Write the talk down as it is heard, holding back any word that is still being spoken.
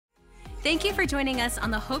Thank you for joining us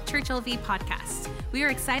on the Hope Church LV podcast. We are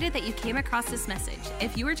excited that you came across this message.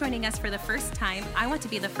 If you are joining us for the first time, I want to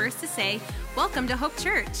be the first to say, welcome to Hope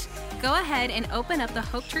Church. Go ahead and open up the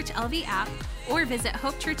Hope Church LV app or visit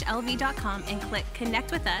hopechurchlv.com and click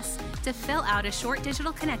Connect with Us to fill out a short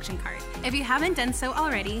digital connection card. If you haven't done so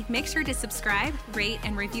already, make sure to subscribe, rate,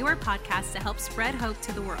 and review our podcast to help spread hope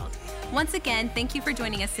to the world. Once again, thank you for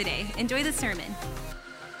joining us today. Enjoy the sermon.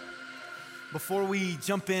 Before we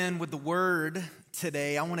jump in with the word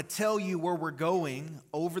today, I want to tell you where we're going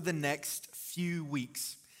over the next few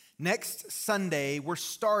weeks. Next Sunday, we're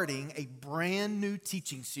starting a brand new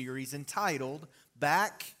teaching series entitled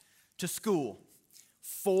Back to School.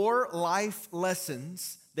 4 life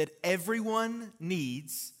lessons that everyone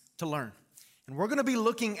needs to learn. And we're going to be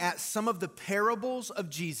looking at some of the parables of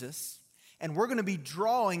Jesus, and we're going to be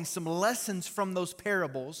drawing some lessons from those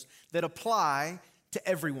parables that apply to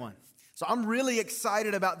everyone. So I'm really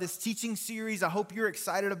excited about this teaching series. I hope you're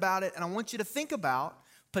excited about it. And I want you to think about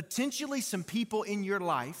potentially some people in your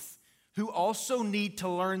life who also need to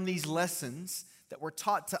learn these lessons that were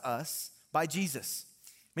taught to us by Jesus.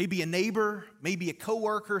 Maybe a neighbor, maybe a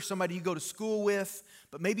coworker, somebody you go to school with,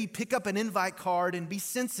 but maybe pick up an invite card and be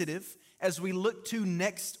sensitive as we look to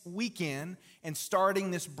next weekend and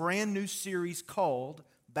starting this brand new series called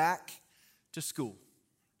Back to School.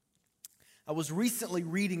 I was recently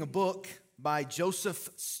reading a book by Joseph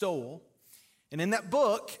Stowell, and in that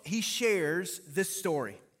book, he shares this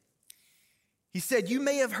story. He said, "You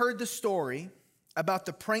may have heard the story about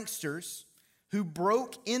the pranksters who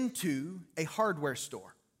broke into a hardware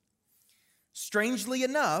store. Strangely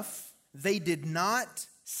enough, they did not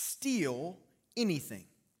steal anything.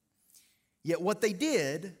 Yet what they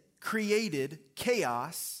did created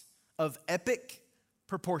chaos of epic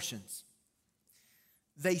proportions.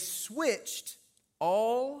 They switched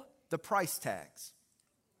all the price tags.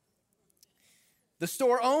 The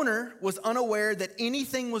store owner was unaware that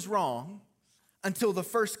anything was wrong until the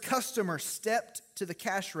first customer stepped to the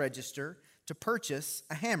cash register to purchase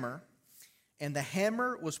a hammer, and the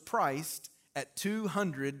hammer was priced at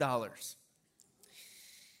 $200.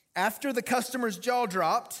 After the customer's jaw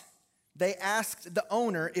dropped, they asked the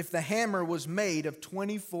owner if the hammer was made of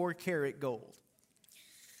 24-karat gold.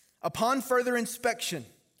 Upon further inspection,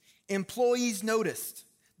 employees noticed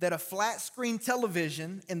that a flat-screen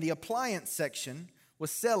television in the appliance section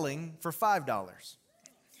was selling for $5.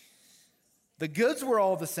 The goods were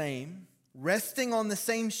all the same, resting on the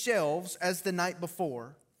same shelves as the night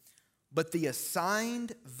before, but the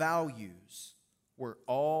assigned values were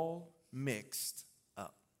all mixed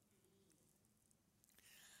up."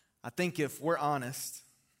 I think if we're honest,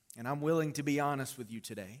 and I'm willing to be honest with you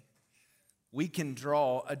today, we can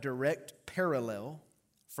draw a direct parallel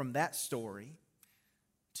from that story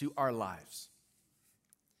to our lives.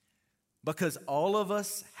 Because all of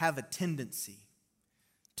us have a tendency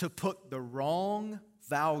to put the wrong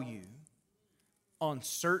value on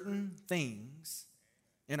certain things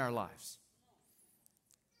in our lives.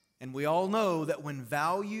 And we all know that when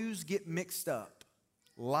values get mixed up,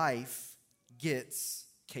 life gets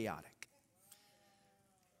chaotic.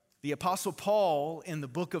 The Apostle Paul in the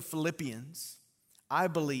book of Philippians, I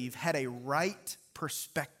believe, had a right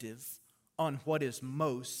perspective on what is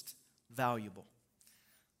most valuable.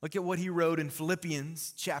 Look at what he wrote in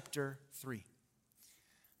Philippians chapter 3.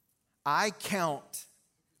 "I count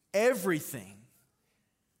everything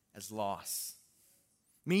as loss,"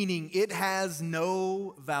 meaning it has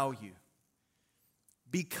no value,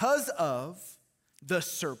 "because of the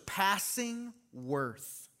surpassing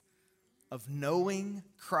worth of knowing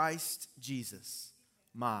Christ Jesus,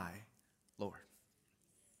 my Lord."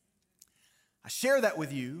 I share that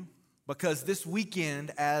with you because this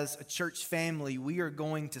weekend as a church family, we are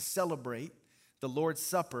going to celebrate the Lord's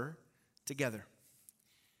Supper together.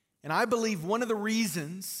 And I believe one of the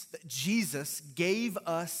reasons that Jesus gave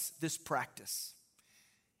us this practice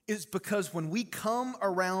is because when we come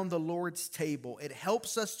around the Lord's table, it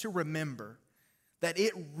helps us to remember that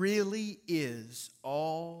it really is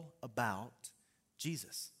all about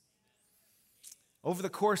Jesus. Over the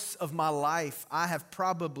course of my life, I have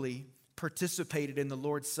probably participated in the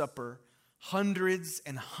Lord's Supper hundreds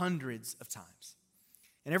and hundreds of times.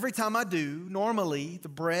 And every time I do, normally the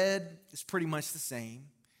bread is pretty much the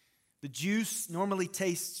same. The juice normally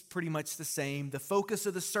tastes pretty much the same. The focus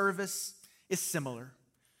of the service is similar.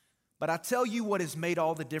 But I tell you what has made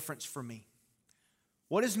all the difference for me.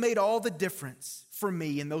 What has made all the difference for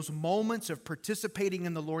me in those moments of participating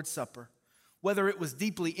in the Lord's Supper, whether it was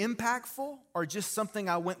deeply impactful or just something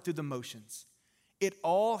I went through the motions, it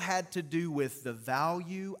all had to do with the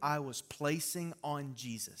value I was placing on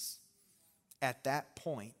Jesus at that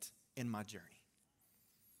point in my journey.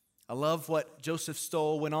 I love what Joseph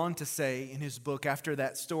Stoll went on to say in his book after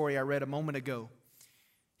that story I read a moment ago.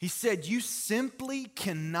 He said, "You simply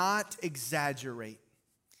cannot exaggerate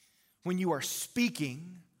when you are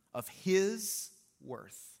speaking of His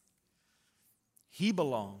worth. He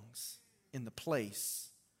belongs in the place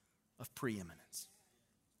of preeminence."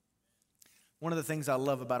 One of the things I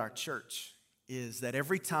love about our church is that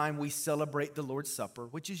every time we celebrate the Lord's Supper,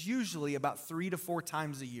 which is usually about 3 to 4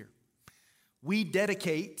 times a year, we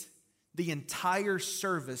dedicate the entire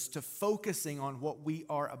service to focusing on what we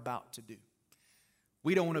are about to do.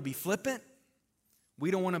 We don't want to be flippant.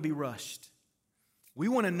 We don't want to be rushed. We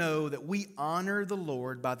want to know that we honor the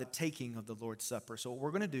Lord by the taking of the Lord's Supper. So what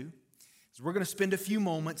we're going to do is we're going to spend a few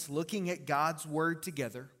moments looking at God's Word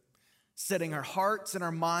together, setting our hearts and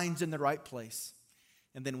our minds in the right place,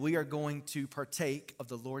 and then we are going to partake of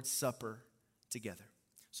the Lord's Supper together.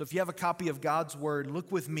 So if you have a copy of God's Word,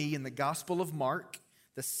 look with me in the Gospel of Mark,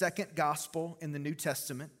 the second gospel in the New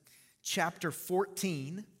Testament, chapter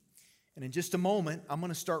 14. And in just a moment, I'm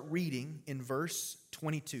going to start reading in verse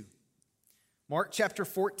 22. Mark chapter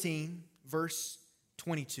 14, verse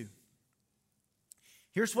 22.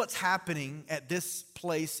 Here's what's happening at this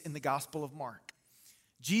place in the Gospel of Mark.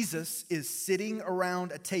 Jesus is sitting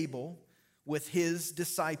around a table with his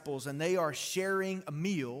disciples, and they are sharing a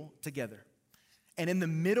meal together. And in the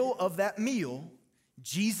middle of that meal,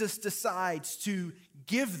 Jesus decides to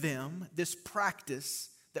give them this practice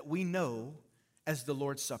that we know as the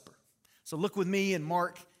Lord's Supper. So look with me in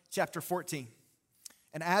Mark chapter 14.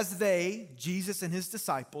 And as they, Jesus and his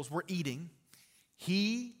disciples, were eating,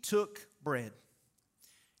 he took bread.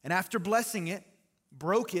 And after blessing it,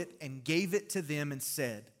 broke it and gave it to them and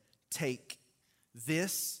said, "Take,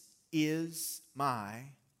 this is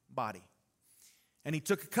my body." And he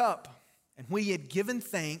took a cup, and when he had given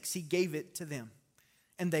thanks, he gave it to them.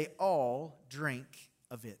 And they all drank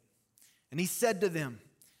of it. And he said to them,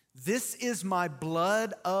 "This is my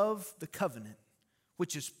blood of the covenant,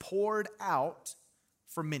 which is poured out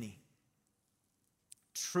for many.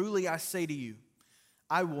 Truly I say to you,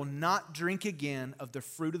 I will not drink again of the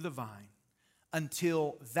fruit of the vine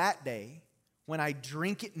until that day when I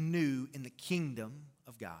drink it new in the kingdom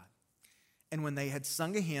of God." And when they had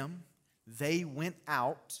sung a hymn, they went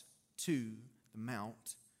out to the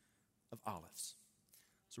Mount of Olives.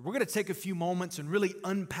 So we're going to take a few moments and really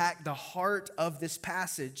unpack the heart of this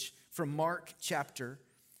passage from Mark chapter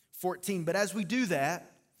 14. But as we do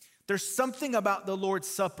that, there's something about the Lord's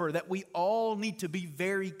Supper that we all need to be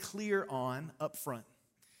very clear on up front.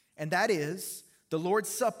 And that is, the Lord's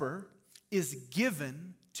Supper is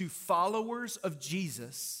given to followers of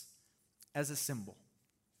Jesus as a symbol.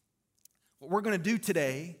 What we're going to do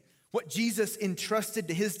today, what Jesus entrusted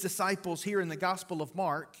to his disciples here in the Gospel of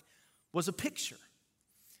Mark, was a picture.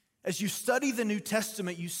 As you study the New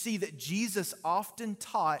Testament, you see that Jesus often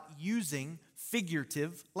taught using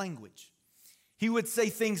figurative language. He would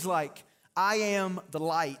say things like, "I am the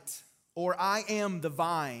light," or "I am the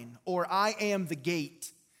vine," or "I am the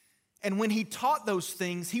gate." And when he taught those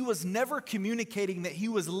things, he was never communicating that he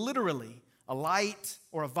was literally a light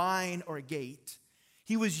or a vine or a gate.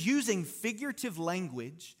 He was using figurative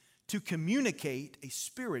language to communicate a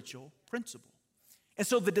spiritual principle. And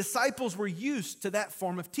so the disciples were used to that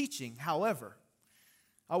form of teaching. However,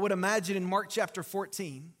 I would imagine in Mark chapter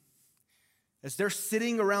 14, as they're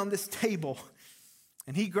sitting around this table,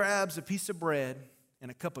 and he grabs a piece of bread and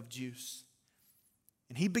a cup of juice,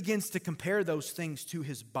 and he begins to compare those things to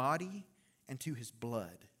his body and to his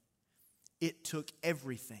blood. It took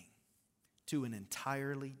everything to an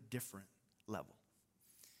entirely different level.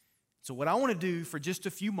 So what I want to do for just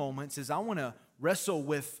a few moments is I want to wrestle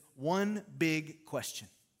with one big question.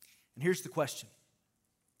 And here's the question.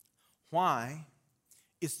 Why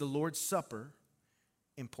is the Lord's Supper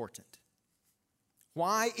important?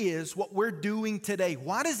 Why is what we're doing today,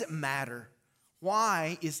 why does it matter?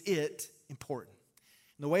 Why is it important?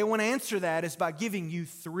 And the way I want to answer that is by giving you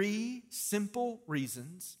 3 simple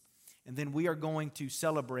reasons, and then we are going to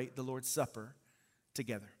celebrate the Lord's Supper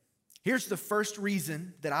together. Here's the first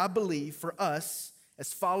reason that I believe for us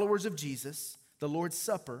as followers of Jesus, the Lord's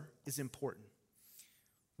Supper is important.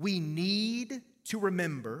 We need to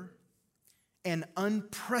remember an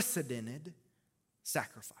unprecedented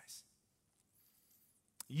sacrifice.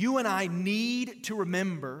 You and I need to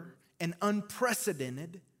remember an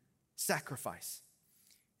unprecedented sacrifice.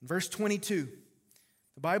 In verse 22,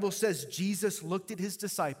 the Bible says Jesus looked at his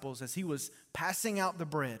disciples as he was passing out the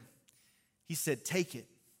bread. He said, "Take it.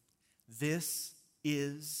 This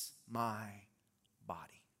is my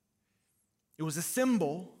body." It was a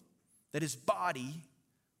symbol that his body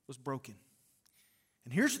was broken.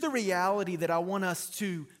 And here's the reality that I want us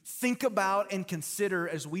to think about and consider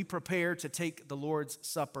as we prepare to take the Lord's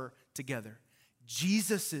Supper together.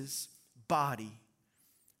 Jesus' body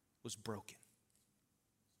was broken.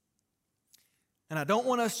 And I don't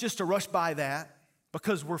want us just to rush by that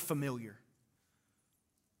because we're familiar.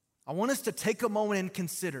 I want us to take a moment and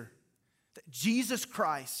consider that Jesus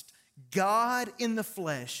Christ, God in the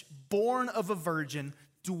flesh, born of a virgin,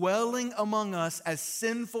 dwelling among us as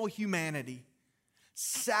sinful humanity,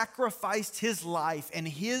 sacrificed his life and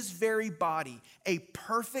his very body, a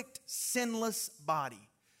perfect, sinless body.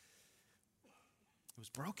 It was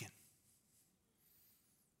broken.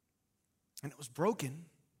 And it was broken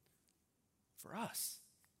for us.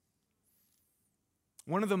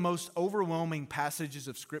 One of the most overwhelming passages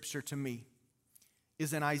of Scripture to me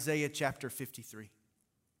is in Isaiah chapter 53.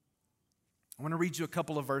 I want to read you a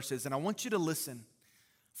couple of verses, and I want you to listen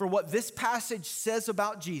for what this passage says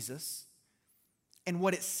about Jesus and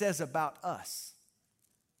what it says about us.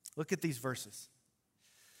 Look at these verses.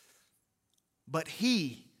 But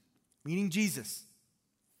he, meaning Jesus,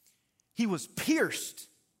 he was pierced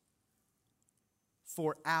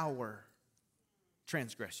for our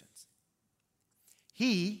transgressions.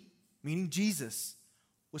 He, meaning Jesus,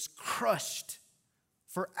 was crushed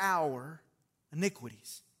for our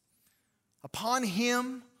iniquities. Upon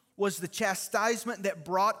him was the chastisement that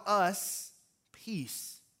brought us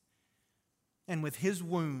peace. And with his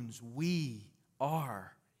wounds, we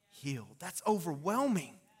are healed. That's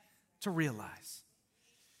overwhelming to realize.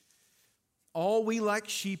 All we like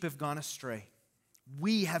sheep have gone astray.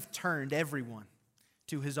 We have turned everyone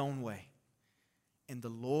to his own way. And the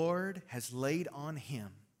Lord has laid on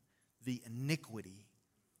him the iniquity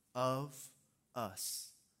of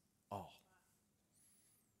us all.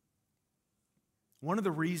 One of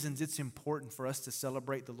the reasons it's important for us to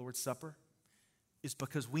celebrate the Lord's Supper is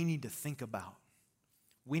because we need to think about,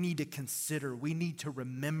 we need to consider, we need to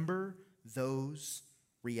remember those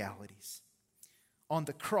realities. On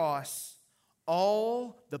the cross,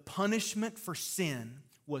 all the punishment for sin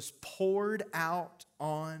was poured out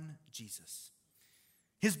on Jesus.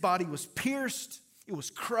 His body was pierced, it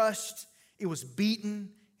was crushed, it was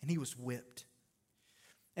beaten, and he was whipped.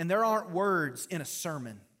 And there aren't words in a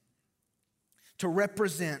sermon to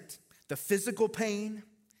represent the physical pain,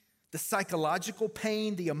 the psychological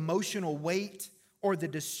pain, the emotional weight, or the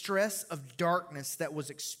distress of darkness that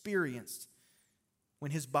was experienced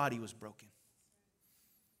when his body was broken.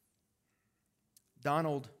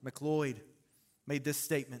 Donald McLeod made this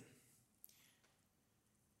statement.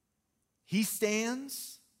 He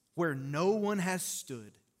stands where no one has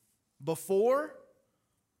stood before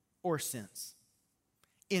or since,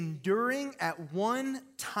 enduring at one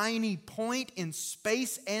tiny point in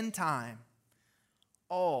space and time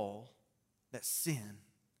all that sin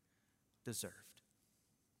deserved.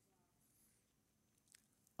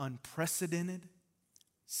 Unprecedented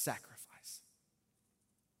sacrifice.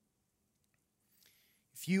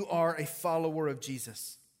 If you are a follower of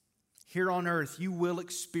Jesus, here on earth you will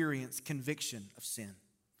experience conviction of sin,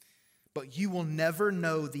 but you will never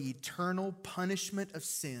know the eternal punishment of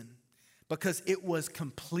sin because it was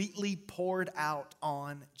completely poured out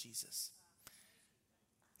on Jesus.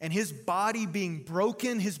 And his body being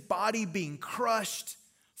broken, his body being crushed,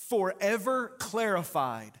 forever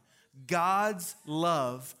clarified God's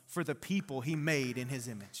love for the people he made in his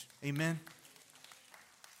image. Amen?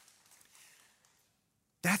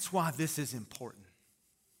 That's why this is important.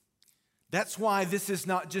 That's why this is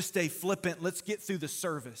not just a flippant, let's get through the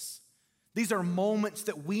service. These are moments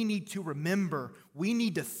that we need to remember. We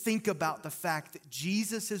need to think about the fact that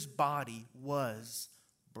Jesus' body was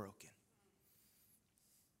broken.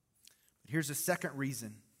 But here's a second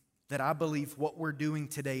reason that I believe what we're doing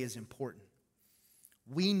today is important.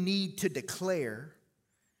 We need to declare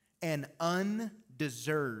an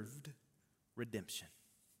undeserved redemption.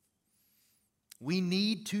 We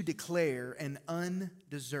need to declare an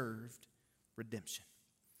undeserved redemption.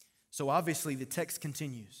 So obviously the text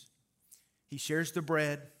continues. He shares the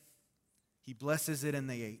bread, he blesses it, and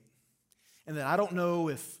they ate. And then I don't know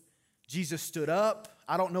if Jesus stood up.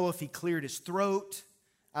 I don't know if he cleared his throat.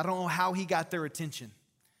 I don't know how he got their attention.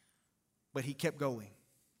 But he kept going.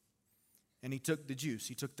 And he took the juice,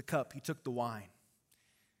 he took the cup, he took the wine.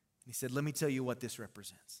 And he said, let me tell you what this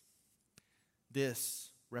represents. This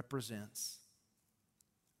represents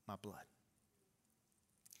my blood.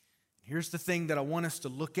 Here's the thing that I want us to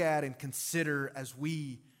look at and consider as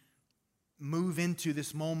we move into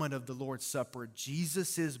this moment of the Lord's Supper.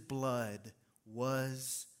 Jesus' blood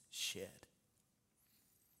was shed.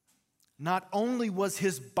 Not only was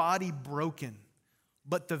his body broken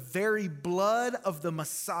but the very blood of the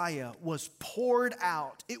Messiah was poured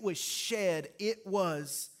out. It was shed. It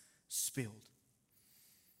was spilled.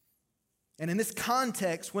 And in this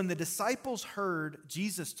context, when the disciples heard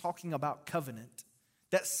Jesus talking about covenant,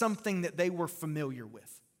 that's something that they were familiar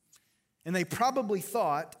with. And they probably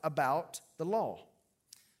thought about the law.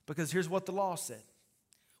 Because here's what the law said.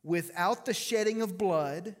 Without the shedding of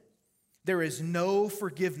blood, there is no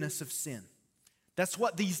forgiveness of sin. That's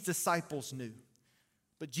what these disciples knew.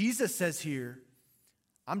 But Jesus says here,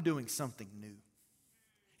 I'm doing something new.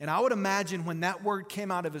 And I would imagine when that word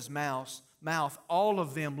came out of his mouth, all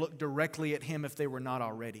of them looked directly at him if they were not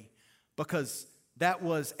already, because that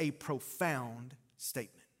was a profound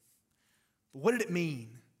statement. But what did it mean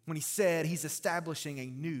when he said he's establishing a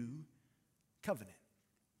new covenant?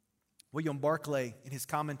 William Barclay, in his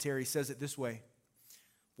commentary, says it this way.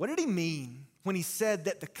 What did he mean when he said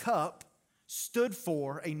that the cup stood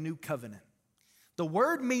for a new covenant? The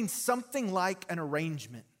word means something like an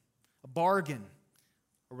arrangement, a bargain,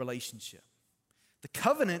 a relationship. The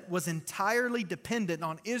covenant was entirely dependent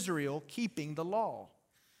on Israel keeping the law.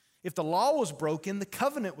 If the law was broken, the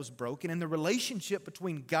covenant was broken, and the relationship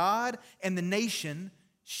between God and the nation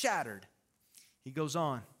shattered. He goes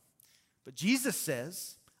on. But Jesus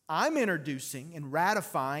says, I'm introducing and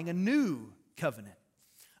ratifying a new covenant,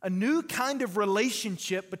 a new kind of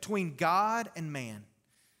relationship between God and man.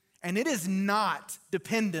 And it is not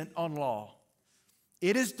dependent on law.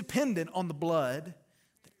 It is dependent on the blood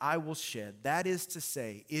that I will shed. That is to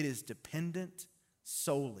say, it is dependent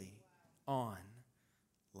solely on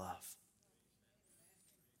love.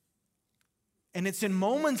 And it's in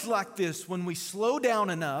moments like this when we slow down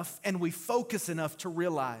enough and we focus enough to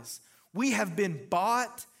realize we have been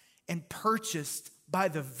bought and purchased by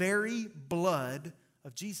the very blood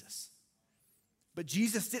of Jesus. But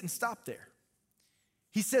Jesus didn't stop there.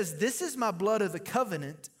 He says, this is my blood of the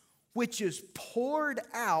covenant, which is poured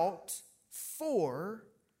out for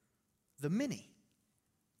the many.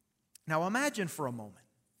 Now imagine for a moment.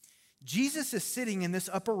 Jesus is sitting in this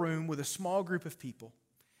upper room with a small group of people,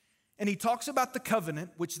 and he talks about the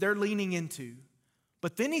covenant, which they're leaning into,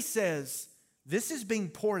 but then he says, this is being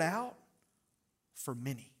poured out for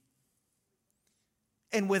many.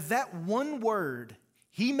 And with that one word,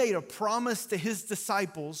 he made a promise to his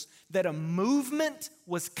disciples that a movement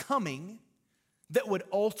was coming that would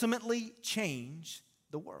ultimately change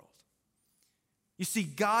the world. You see,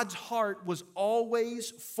 God's heart was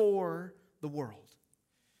always for the world.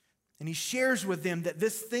 And he shares with them that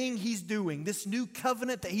this thing he's doing, this new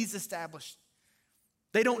covenant that he's established,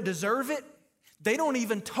 they don't deserve it. They don't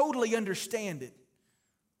even totally understand it.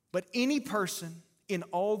 But any person in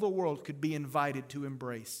all the world could be invited to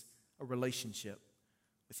embrace a relationship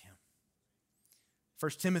with him.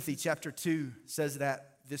 1 Timothy chapter 2 says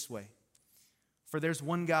that this way. For there's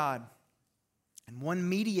one God and one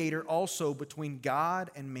mediator also between God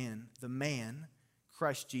and men, the man,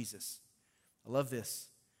 Christ Jesus. I love this.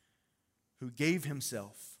 Who gave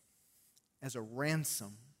himself as a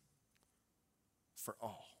ransom for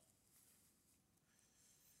all.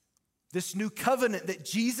 This new covenant that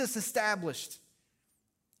Jesus established,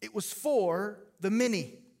 it was for the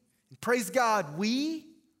many. And praise God, we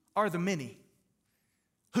are the many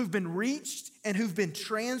who've been reached and who've been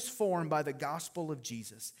transformed by the gospel of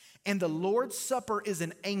Jesus. And the Lord's Supper is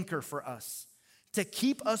an anchor for us to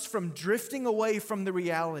keep us from drifting away from the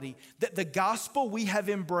reality that the gospel we have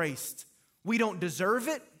embraced, we don't deserve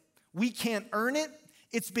it, we can't earn it.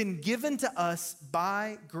 It's been given to us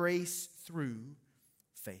by grace through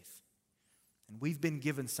faith. And we've been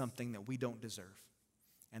given something that we don't deserve,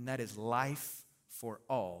 and that is life for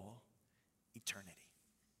all eternity.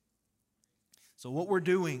 So what we're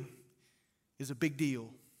doing is a big deal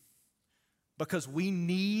because we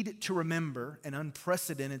need to remember an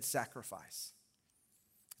unprecedented sacrifice.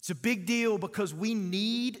 It's a big deal because we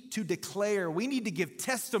need to declare, we need to give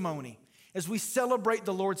testimony as we celebrate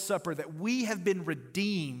the Lord's Supper that we have been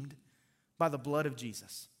redeemed by the blood of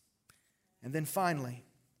Jesus. And then finally,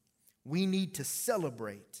 we need to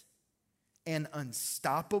celebrate an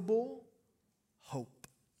unstoppable hope.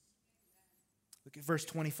 Look at verse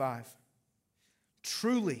 25.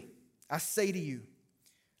 Truly, I say to you,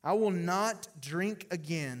 I will not drink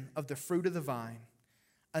again of the fruit of the vine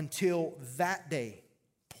until that day,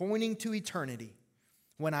 pointing to eternity,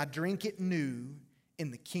 when I drink it new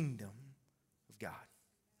in the kingdom of God.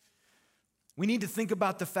 We need to think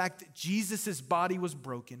about the fact that Jesus' body was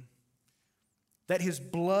broken, that his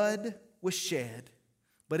blood was shed.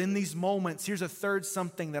 But in these moments, here's a third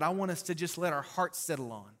something that I want us to just let our hearts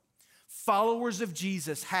settle on. Followers of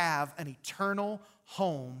Jesus have an eternal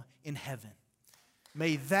home in heaven.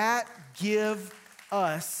 May that give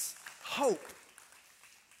us hope.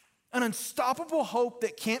 An unstoppable hope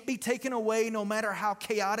that can't be taken away no matter how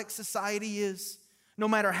chaotic society is, no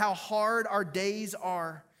matter how hard our days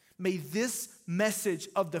are. May this message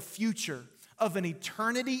of the future, of an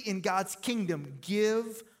eternity in God's kingdom,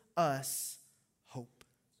 give us hope.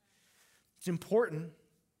 It's important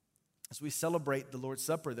as we celebrate the Lord's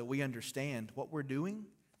Supper that we understand what we're doing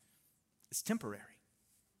is temporary.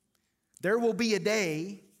 There will be a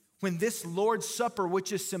day when this Lord's Supper,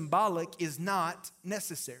 which is symbolic, is not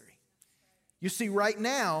necessary. You see, right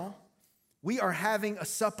now, we are having a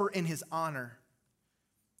supper in His honor.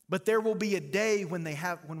 But there will be a day when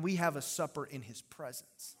we have a supper in His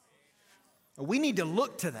presence. We need to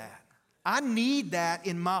look to that. I need that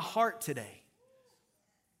in my heart today.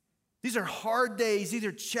 These are hard days. These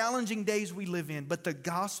are challenging days we live in. But the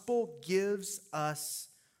gospel gives us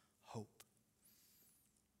hope.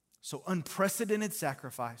 So unprecedented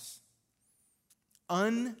sacrifice,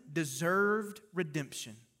 undeserved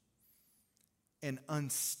redemption, and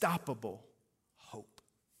unstoppable hope.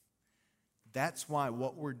 That's why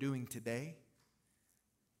what we're doing today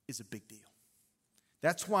is a big deal.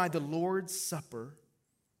 That's why the Lord's Supper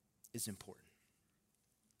is important.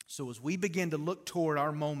 So as we begin to look toward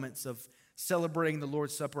our moments of celebrating the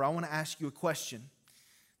Lord's Supper, I want to ask you a question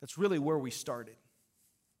that's really where we started.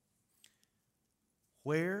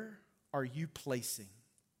 Where are you placing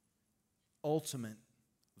ultimate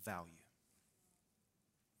value?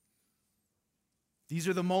 These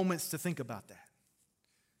are the moments to think about that.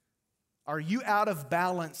 Are you out of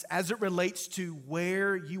balance as it relates to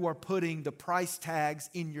where you are putting the price tags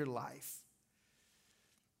in your life?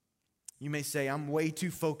 You may say, I'm way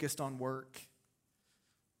too focused on work,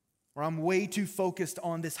 or I'm way too focused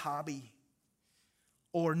on this hobby,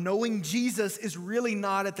 or knowing Jesus is really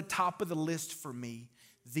not at the top of the list for me.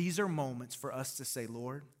 These are moments for us to say,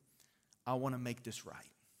 Lord, I want to make this right.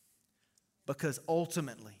 Because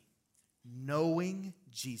ultimately, knowing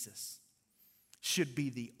Jesus should be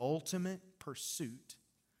the ultimate pursuit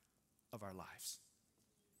of our lives.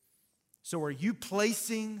 So are you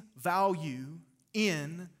placing value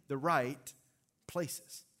in the right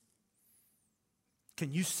places?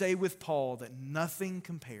 Can you say with Paul that nothing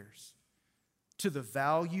compares to the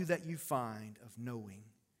value that you find of knowing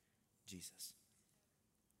Jesus?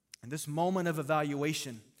 And this moment of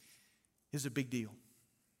evaluation is a big deal.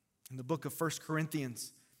 In the book of 1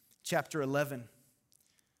 Corinthians, chapter 11,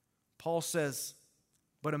 Paul says,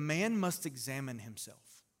 but a man must examine himself.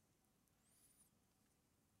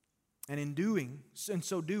 And in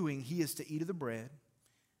so doing, he is to eat of the bread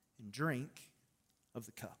and drink of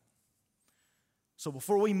the cup. So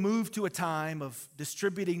before we move to a time of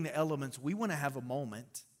distributing the elements, we want to have a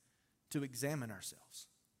moment to examine ourselves.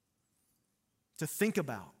 To think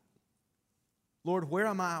about, Lord, where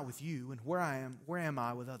am I with you, and where am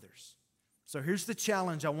I with others? So here's the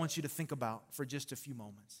challenge I want you to think about for just a few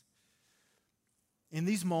moments. In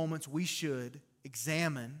these moments, we should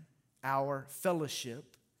examine our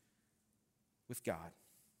fellowship with God.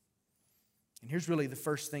 And here's really the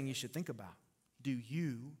first thing you should think about. Do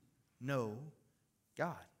you know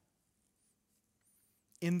God?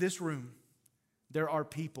 In this room, there are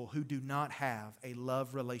people who do not have a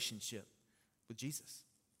love relationship with Jesus.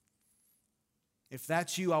 If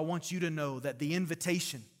that's you, I want you to know that the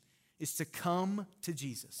invitation is to come to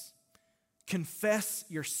Jesus. Confess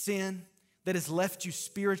your sin that has left you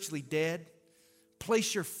spiritually dead.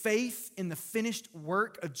 Place your faith in the finished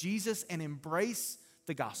work of Jesus and embrace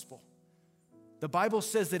the gospel. The Bible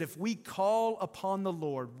says that if we call upon the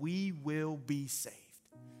Lord, we will be saved.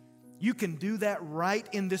 You can do that right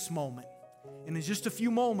in this moment. And in just a few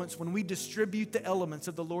moments, when we distribute the elements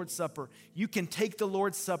of the Lord's Supper, you can take the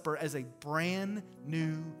Lord's Supper as a brand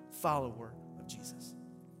new follower of Jesus.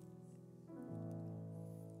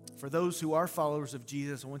 For those who are followers of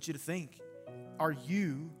Jesus, I want you to think, are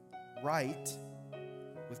you right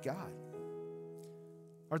with God?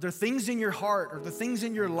 Are there things in your heart, or the things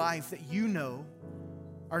in your life that you know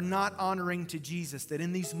are not honoring to Jesus, that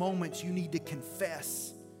in these moments you need to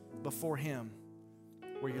confess before Him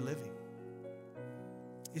where you're living?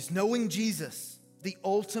 Is knowing Jesus the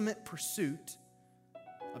ultimate pursuit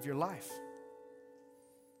of your life?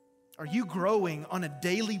 Are you growing on a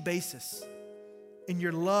daily basis in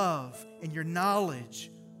your love and your knowledge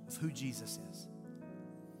of who Jesus is?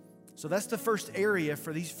 So that's the first area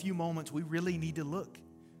for these few moments we really need to look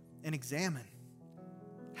and examine.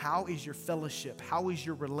 How is your fellowship? How is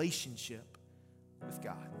your relationship with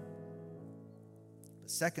God? But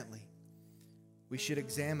secondly, we should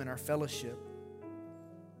examine our fellowship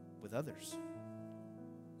with others.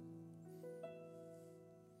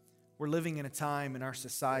 We're living in a time in our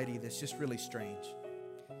society that's just really strange.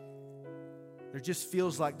 There just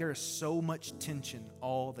feels like there is so much tension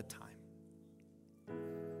all the time.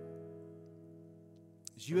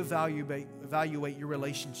 As you evaluate your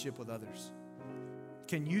relationship with others,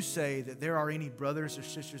 can you say that there are any brothers or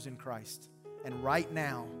sisters in Christ, and right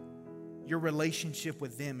now, your relationship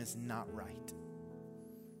with them is not right?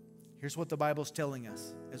 Here's what the Bible's telling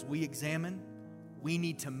us. As we examine, we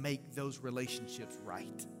need to make those relationships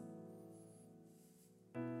right.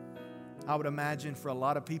 I would imagine for a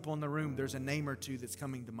lot of people in the room, there's a name or two that's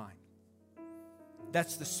coming to mind.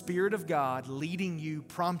 That's the Spirit of God leading you,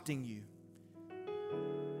 prompting you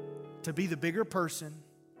to be the bigger person,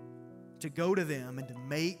 to go to them and to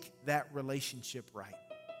make that relationship right.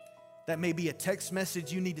 That may be a text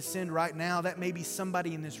message you need to send right now. That may be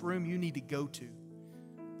somebody in this room you need to go to.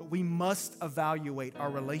 But we must evaluate our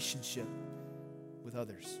relationship with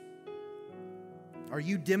others. Are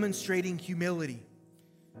you demonstrating humility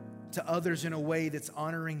to others in a way that's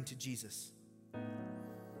honoring to Jesus?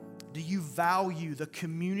 Do you value the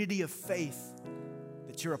community of faith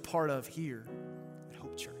that you're a part of here at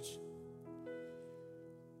Hope Church?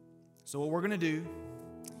 So what we're going to do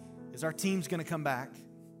is our team's going to come back.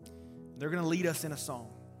 They're going to lead us in a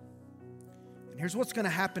song. And here's what's going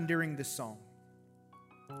to happen during this song.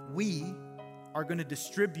 We are going to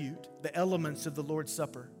distribute the elements of the Lord's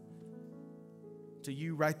Supper to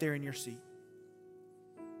you right there in your seat.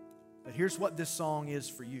 But here's what this song is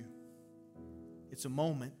for you. It's a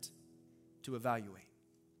moment to evaluate.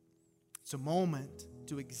 It's a moment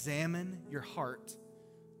to examine your heart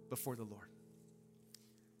before the Lord.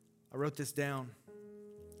 I wrote this down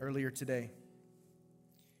earlier today.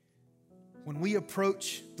 When we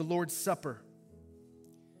approach the Lord's Supper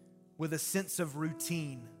with a sense of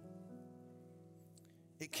routine,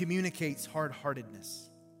 it communicates hard-heartedness.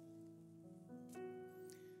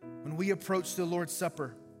 When we approach the Lord's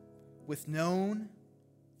Supper with known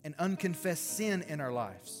and unconfessed sin in our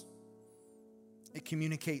lives, it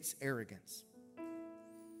communicates arrogance.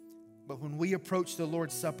 But when we approach the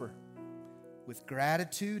Lord's Supper with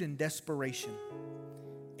gratitude and desperation,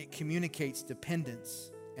 it communicates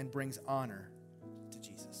dependence and brings honor to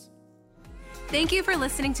Jesus. Thank you for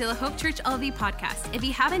listening to the Hope Church LV podcast. If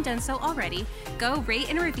you haven't done so already, go rate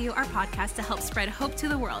and review our podcast to help spread hope to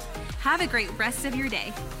the world. Have a great rest of your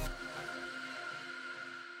day.